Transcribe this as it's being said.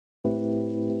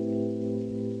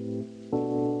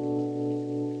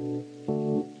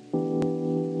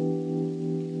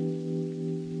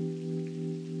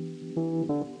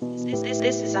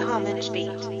Homage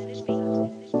beat.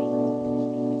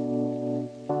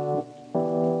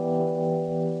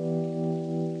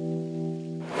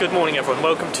 Good morning everyone,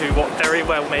 welcome to what very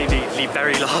well may be the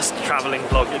very last travelling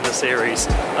vlog in the series.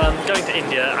 Going to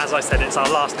India, as I said, it's our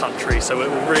last country, so we're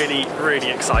all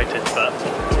really excited, but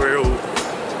we're all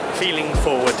feeling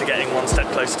forward to getting one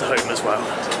step closer to home as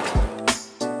well.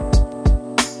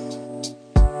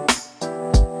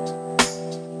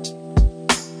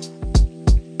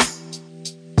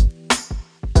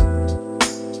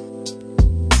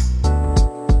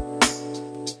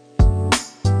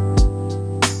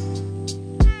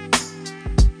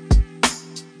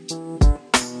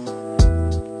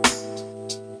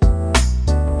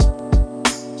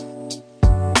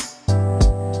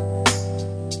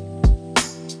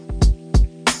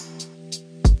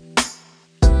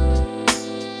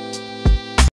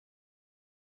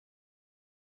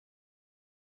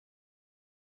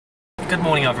 Good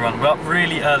morning everyone, we're up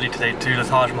really early today to the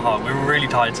Taj Mahal. We were really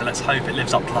tired, so let's hope it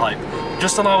lives up to the hype.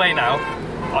 Just on our way now,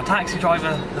 our taxi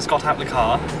driver has got out the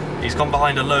car, he's gone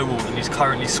behind a low wall and he's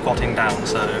currently squatting down,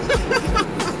 so...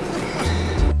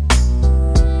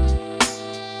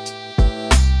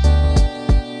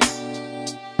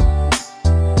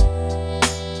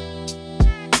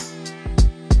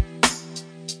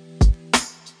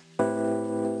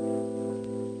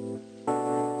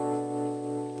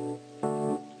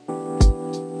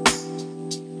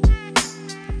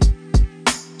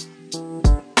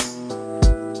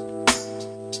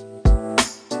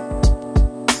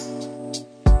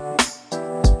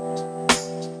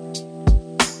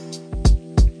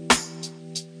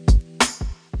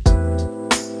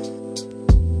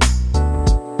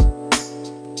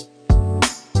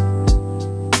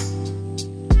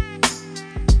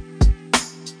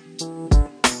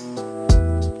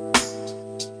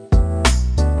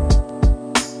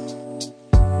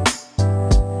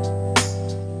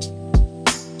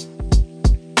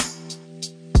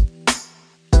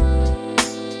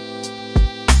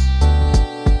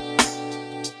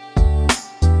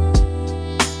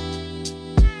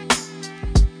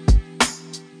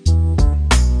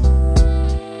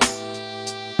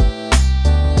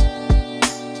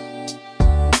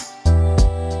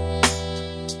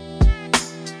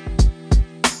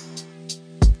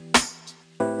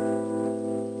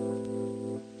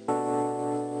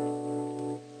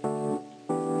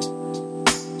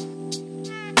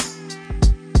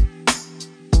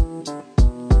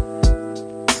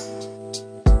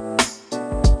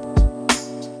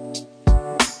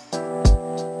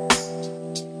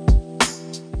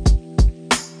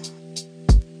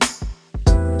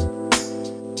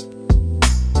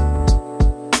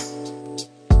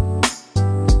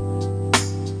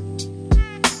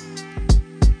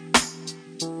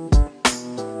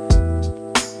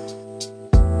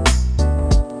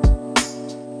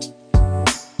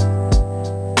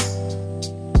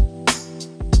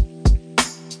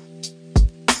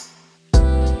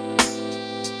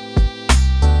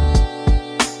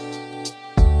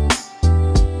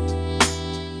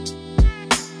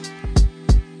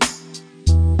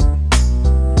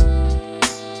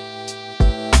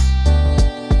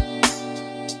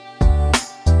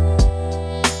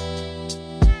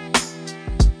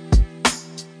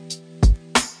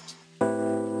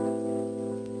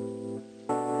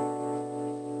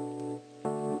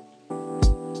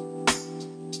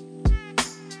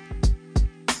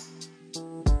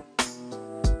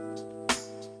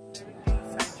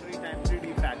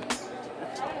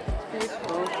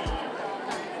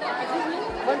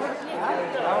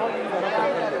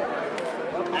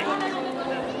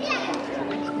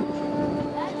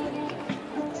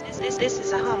 This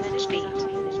is a Homage beat.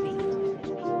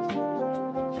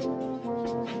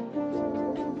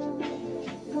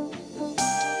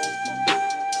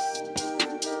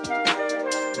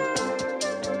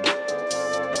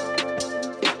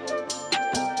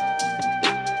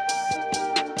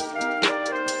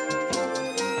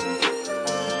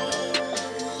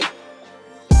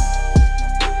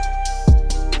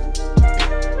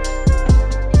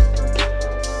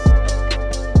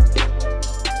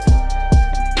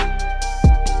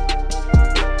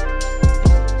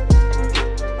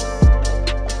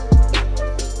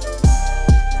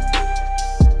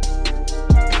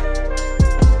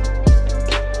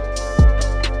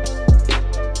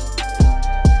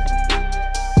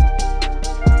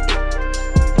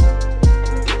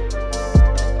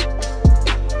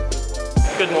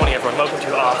 Good morning everyone, welcome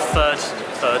to our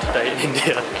third day in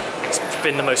India. It's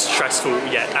been the most stressful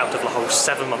yet out of the whole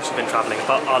 7 months we've been travelling,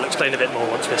 but I'll explain a bit more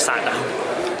once we're sat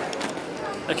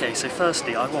down. Okay, so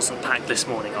firstly, I wasn't packed this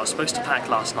morning. I was supposed to pack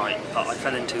last night, but I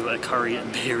fell into a curry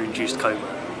and beer-induced coma.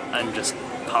 and just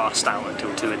passed out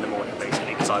until 2 in the morning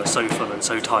basically because I was so full and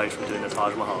so tired from doing the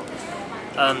Taj Mahal.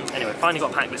 Anyway, finally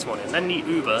got packed this morning. Then the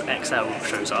Uber XL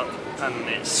shows up and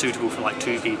it's suitable for like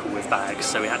 2 people with bags,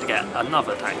 so we had to get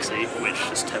another taxi, which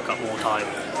just took up more time,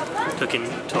 took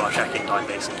into our check-in time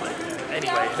basically.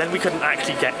 Anyway, then we couldn't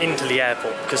actually get into the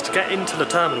airport because to get into the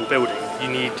terminal building you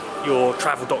need your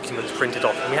travel documents printed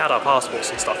off, and we had our passports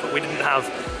and stuff but we didn't have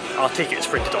our tickets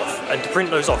printed off, and to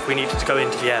print those off we needed to go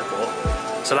into the airport,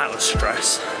 so that was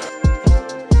stress.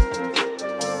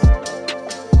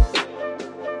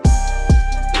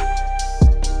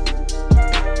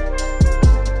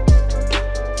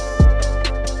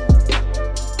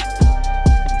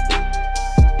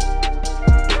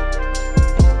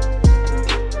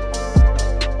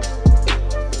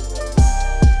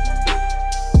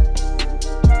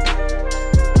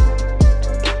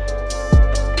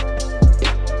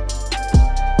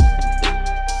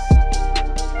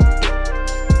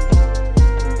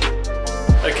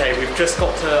 Just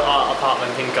got to our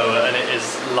apartment in Goa and it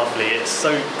is lovely. It's so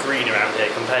green around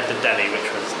here compared to Delhi, which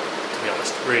was, to be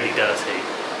honest, really dirty.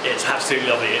 It's absolutely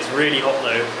lovely. It's really hot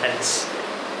though, hence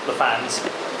the fans,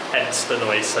 hence the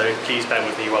noise, so please bear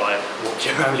with me while I walk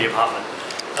you around the apartment.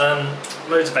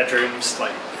 Loads of bedrooms,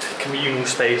 like communal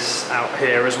space out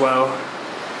here as well,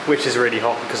 which is really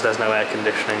hot because there's no air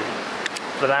conditioning.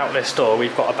 But out this door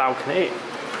we've got a balcony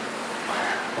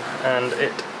and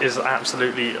it is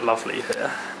absolutely lovely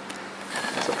here.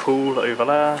 There's a pool over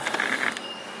there,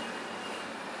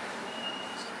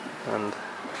 and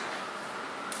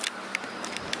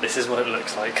this is what it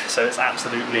looks like. So it's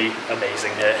absolutely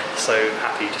amazing here. So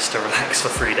happy just to relax for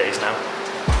 3 days now.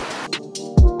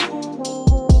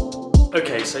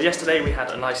 Okay, so yesterday we had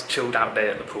a nice chilled out day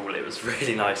at the pool. It was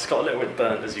really nice. Got a little bit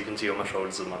burnt, as you can see on my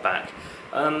shoulders and my back.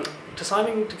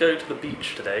 Deciding to go to the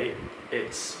beach today.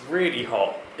 It's really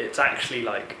hot. It's actually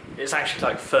like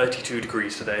 32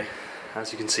 degrees today.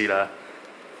 As you can see there,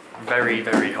 very,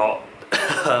 very hot.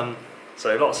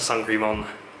 So lots of sun cream on,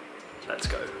 let's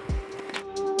go.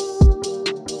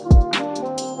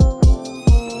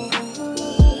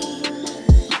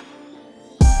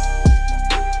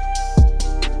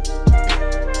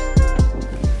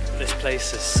 This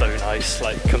place is so nice,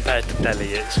 like compared to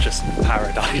Delhi it's just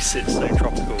paradise. It's so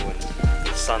tropical and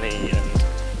sunny and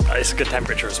it's a good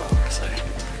temperature as well, so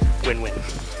win-win.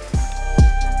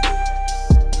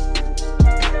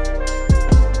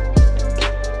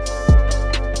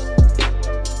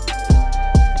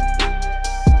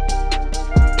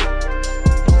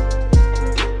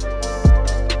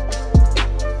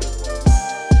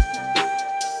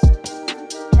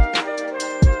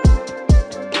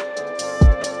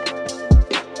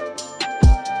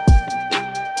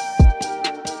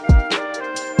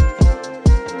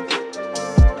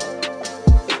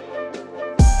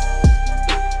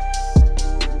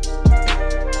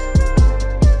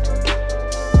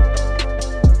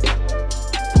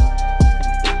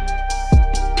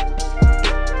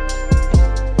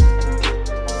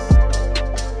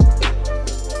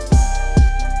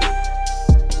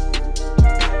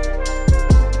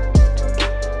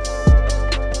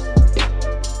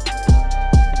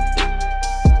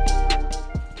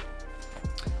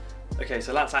 Okay,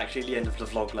 so that's actually the end of the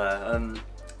vlog there.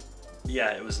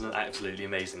 Yeah, it was an absolutely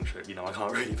amazing trip, you know, I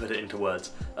can't really put it into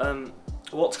words.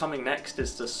 What's coming next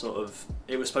is just sort of,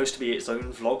 it was supposed to be its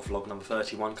own vlog number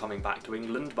 31, coming back to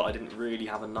England, but I didn't really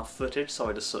have enough footage, so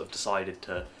I just sort of decided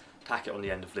to tack it on the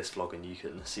end of this vlog and you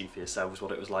can see for yourselves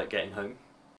what it was like getting home.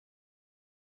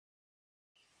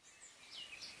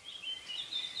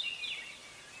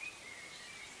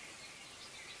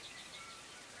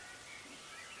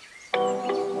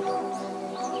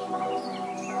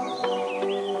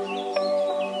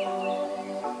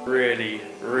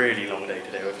 Really long day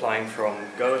today. We're flying from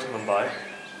Goa to Mumbai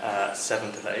at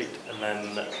 7 to 8 and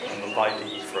then from Mumbai to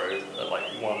Heathrow at like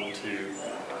 1 to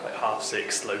like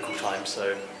 6:30 local time,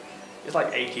 so it's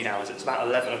like 18 hours. It's about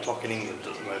 11 o'clock in England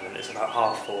at the moment. It's about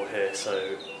 4:30 here,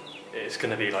 so it's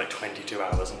going to be like 22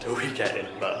 hours until we get in,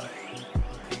 but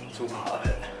it's all part of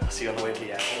it. I'll see you on the way to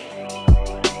the airport.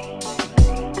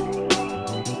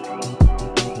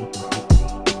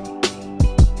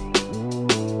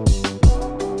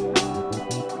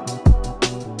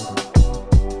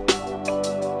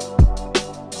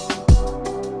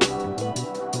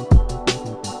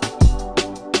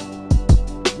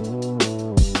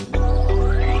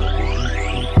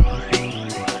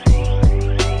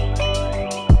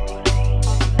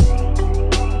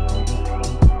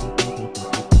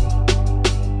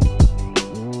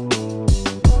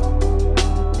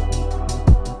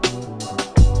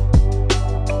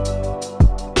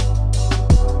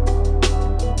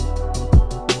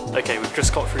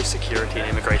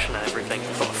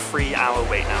 3-hour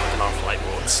wait now until our flight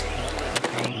boards.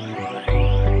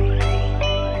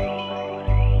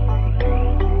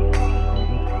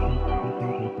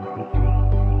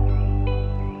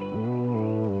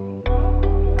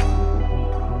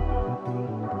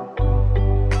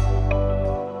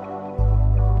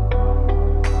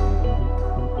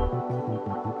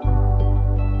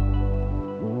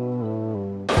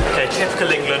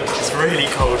 Typical England, it's really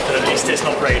cold, but at least it's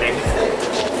not raining.